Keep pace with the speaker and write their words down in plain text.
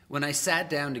When I sat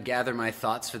down to gather my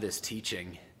thoughts for this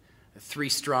teaching, three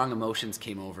strong emotions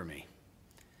came over me.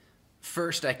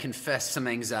 First, I confessed some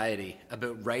anxiety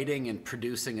about writing and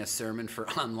producing a sermon for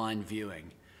online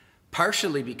viewing,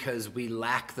 partially because we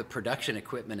lack the production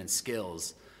equipment and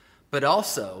skills, but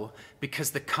also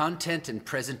because the content and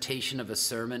presentation of a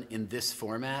sermon in this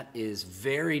format is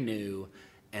very new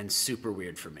and super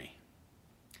weird for me.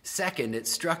 Second, it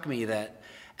struck me that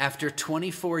after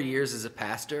 24 years as a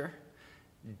pastor,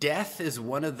 death is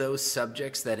one of those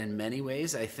subjects that in many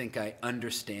ways I think I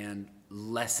understand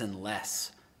less and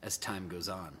less as time goes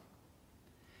on.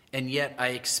 And yet I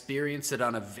experience it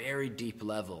on a very deep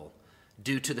level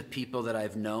due to the people that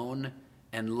I've known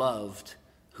and loved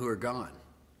who are gone.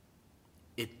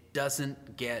 It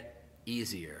doesn't get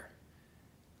easier.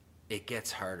 It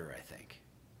gets harder, I think.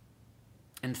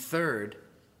 And third,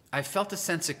 I felt a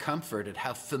sense of comfort at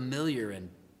how familiar and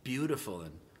beautiful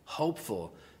and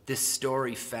hopeful this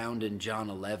story found in John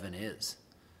 11 is.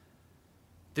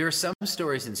 There are some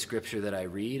stories in Scripture that I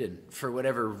read, and for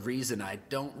whatever reason, I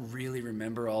don't really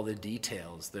remember all the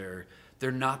details. They're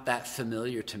not that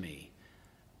familiar to me.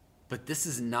 But this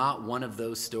is not one of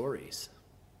those stories.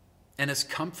 And as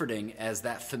comforting as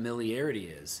that familiarity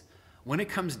is, when it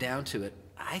comes down to it,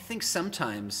 I think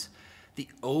sometimes the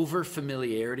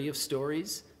over-familiarity of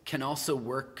stories can also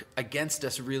work against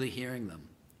us really hearing them.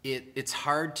 It's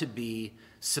hard to be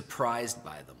surprised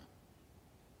by them.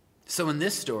 So in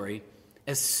this story,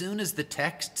 as soon as the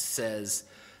text says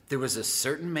there was a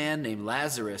certain man named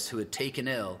Lazarus who had taken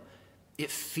ill, it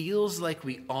feels like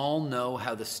we all know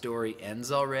how the story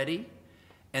ends already,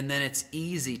 and then it's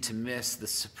easy to miss the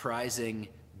surprising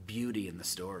beauty in the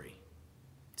story.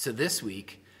 So this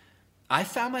week, I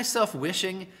found myself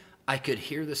wishing I could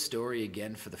hear the story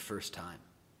again for the first time.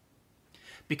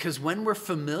 Because when we're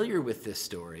familiar with this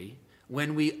story,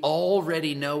 when we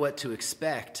already know what to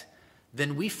expect,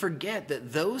 then we forget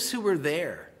that those who were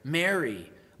there,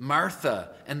 Mary,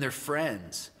 Martha, and their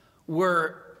friends,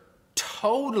 were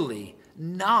totally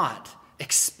not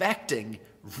expecting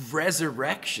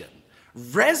resurrection.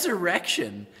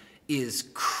 Resurrection is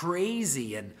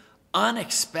crazy and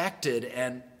unexpected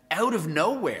and out of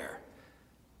nowhere.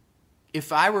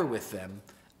 If I were with them,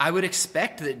 I would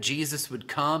expect that Jesus would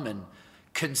come and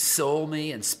console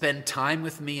me and spend time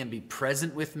with me and be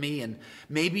present with me and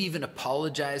maybe even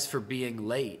apologize for being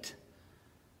late.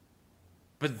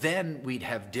 But then we'd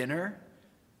have dinner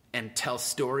and tell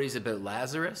stories about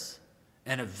Lazarus,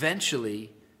 and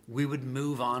eventually we would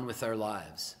move on with our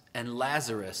lives, and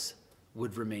Lazarus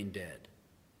would remain dead.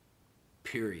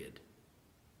 Period.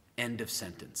 End of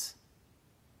sentence.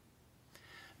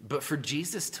 But for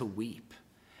Jesus to weep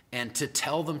and to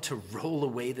tell them to roll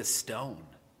away the stone,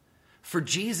 for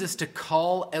Jesus to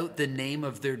call out the name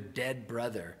of their dead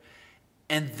brother,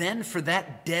 and then for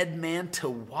that dead man to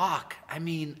walk. I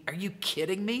mean, are you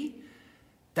kidding me?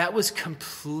 That was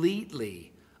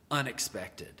completely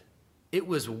unexpected. It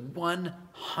was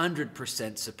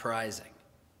 100% surprising.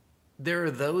 There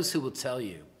are those who will tell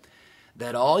you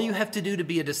that all you have to do to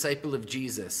be a disciple of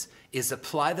Jesus is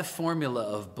apply the formula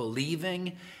of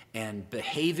believing and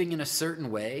behaving in a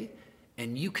certain way,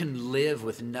 and you can live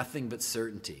with nothing but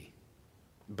certainty.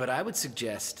 But I would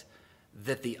suggest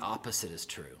that the opposite is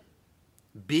true.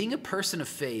 Being a person of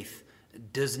faith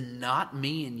does not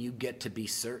mean you get to be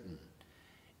certain.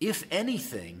 If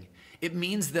anything, it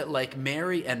means that like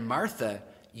Mary and Martha,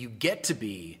 you get to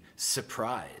be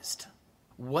surprised.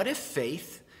 What if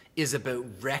faith is about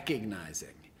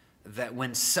recognizing that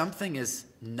when something is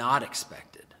not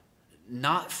expected,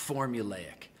 not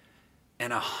formulaic,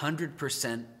 and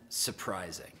 100%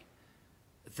 surprising,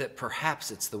 that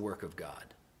perhaps it's the work of God?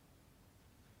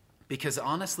 Because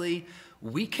honestly,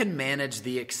 we can manage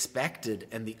the expected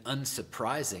and the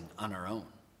unsurprising on our own.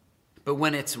 But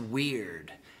when it's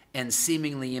weird and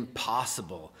seemingly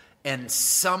impossible and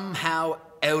somehow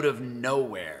out of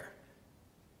nowhere,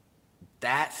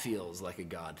 that feels like a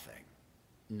God thing,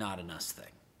 not an us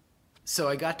thing. So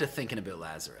I got to thinking about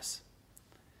Lazarus.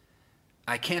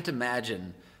 I can't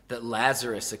imagine that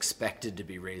Lazarus expected to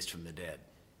be raised from the dead.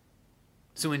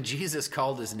 So when Jesus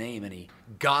called his name and he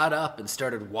got up and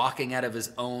started walking out of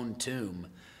his own tomb,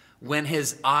 when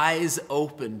his eyes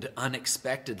opened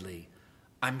unexpectedly,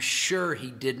 I'm sure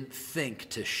he didn't think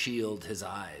to shield his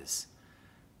eyes.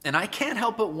 And I can't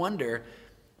help but wonder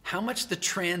how much the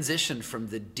transition from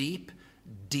the deep,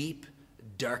 deep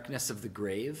darkness of the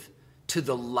grave to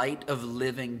the light of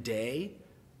living day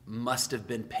must have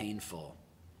been painful.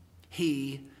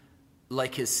 He,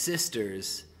 like his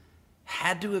sisters,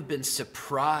 had to have been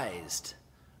surprised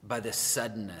by the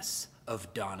suddenness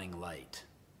of dawning light.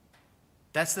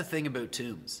 That's the thing about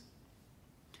tombs.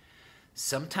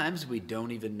 Sometimes we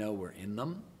don't even know we're in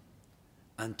them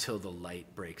until the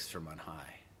light breaks from on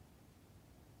high.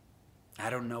 I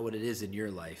don't know what it is in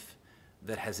your life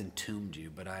that has entombed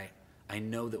you, but I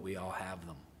know that we all have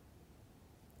them.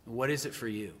 What is it for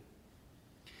you?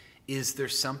 Is there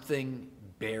something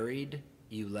buried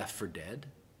you left for dead?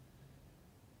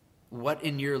 What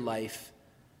in your life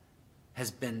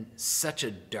has been such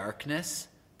a darkness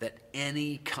that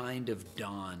any kind of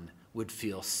dawn would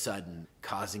feel sudden,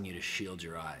 causing you to shield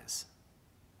your eyes?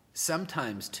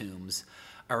 Sometimes tombs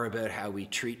are about how we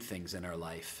treat things in our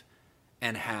life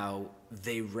and how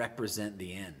they represent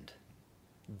the end.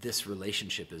 This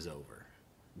relationship is over.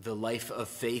 The life of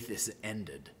faith is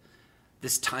ended.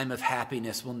 This time of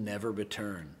happiness will never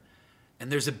return.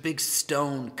 And there's a big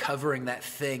stone covering that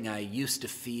thing I used to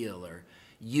feel or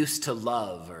used to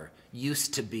love or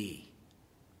used to be.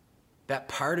 That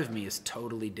part of me is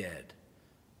totally dead.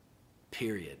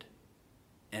 Period.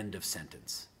 End of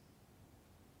sentence.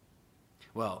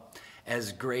 Well,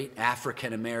 as great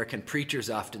African American preachers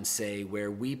often say,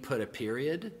 where we put a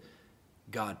period,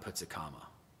 God puts a comma.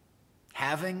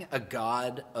 Having a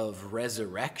God of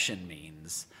resurrection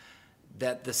means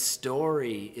that the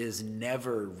story is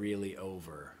never really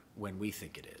over when we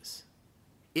think it is.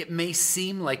 It may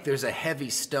seem like there's a heavy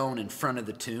stone in front of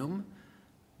the tomb,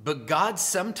 but God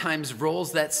sometimes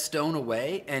rolls that stone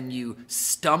away and you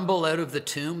stumble out of the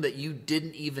tomb that you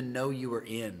didn't even know you were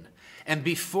in. And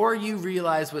before you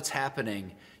realize what's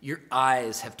happening, your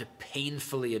eyes have to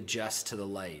painfully adjust to the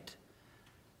light.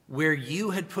 Where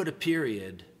you had put a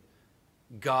period,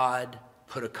 God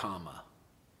put a comma.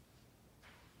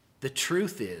 The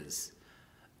truth is,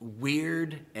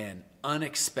 weird and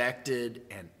unexpected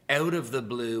and out of the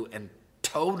blue and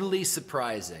totally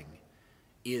surprising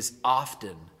is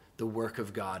often the work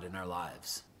of God in our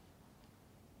lives.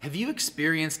 Have you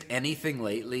experienced anything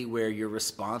lately where your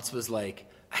response was like,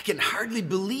 I can hardly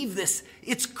believe this.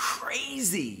 It's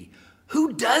crazy.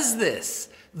 Who does this?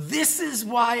 This is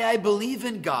why I believe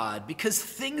in God, because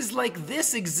things like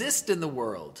this exist in the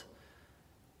world.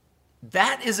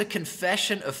 That is a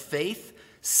confession of faith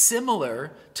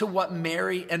similar to what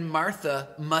Mary and Martha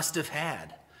must have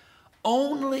had.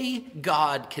 Only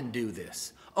God can do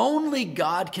this. Only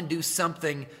God can do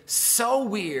something so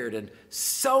weird and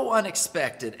so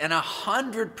unexpected and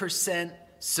 100%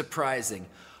 surprising.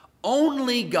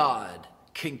 Only God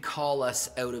can call us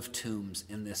out of tombs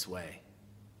in this way.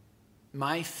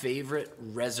 My favorite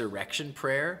resurrection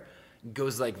prayer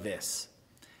goes like this.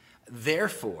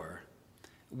 Therefore,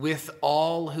 with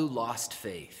all who lost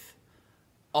faith,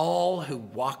 all who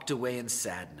walked away in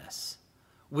sadness,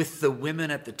 with the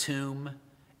women at the tomb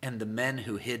and the men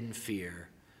who hid in fear,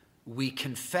 we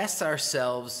confess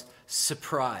ourselves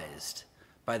surprised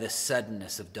by the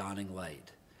suddenness of dawning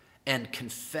light and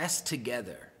confess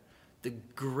together the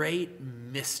great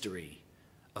mystery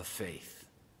of faith.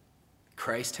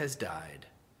 Christ has died.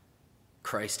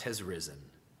 Christ has risen.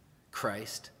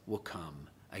 Christ will come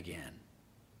again.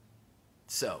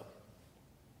 So,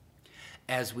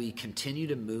 as we continue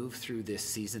to move through this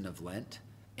season of Lent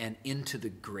and into the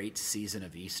great season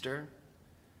of Easter,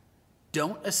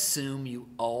 don't assume you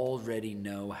already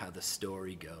know how the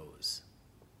story goes.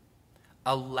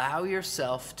 Allow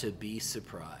yourself to be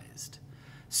surprised.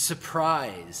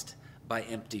 Surprised by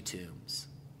empty tombs.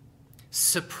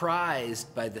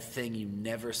 Surprised by the thing you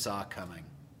never saw coming.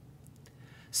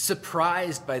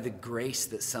 Surprised by the grace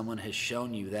that someone has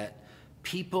shown you that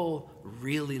people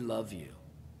really love you.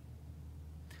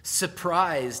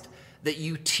 Surprised that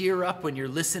you tear up when you're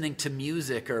listening to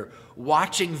music or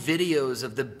watching videos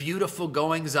of the beautiful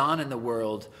goings-on in the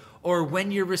world, or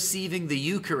when you're receiving the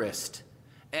Eucharist,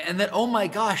 and that, oh my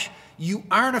gosh, you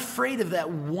aren't afraid of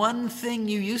that one thing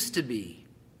you used to be.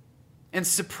 And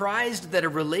surprised that a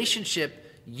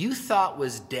relationship you thought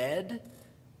was dead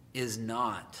is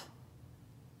not.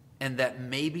 And that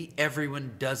maybe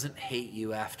everyone doesn't hate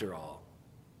you after all.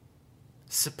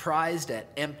 Surprised at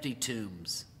empty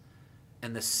tombs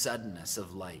and the suddenness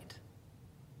of light.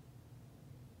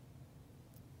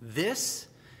 This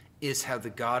is how the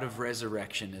God of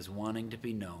resurrection is wanting to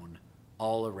be known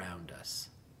all around us.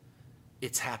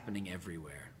 It's happening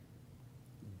everywhere.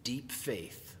 Deep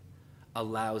faith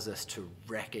allows us to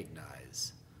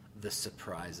recognize the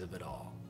surprise of it all.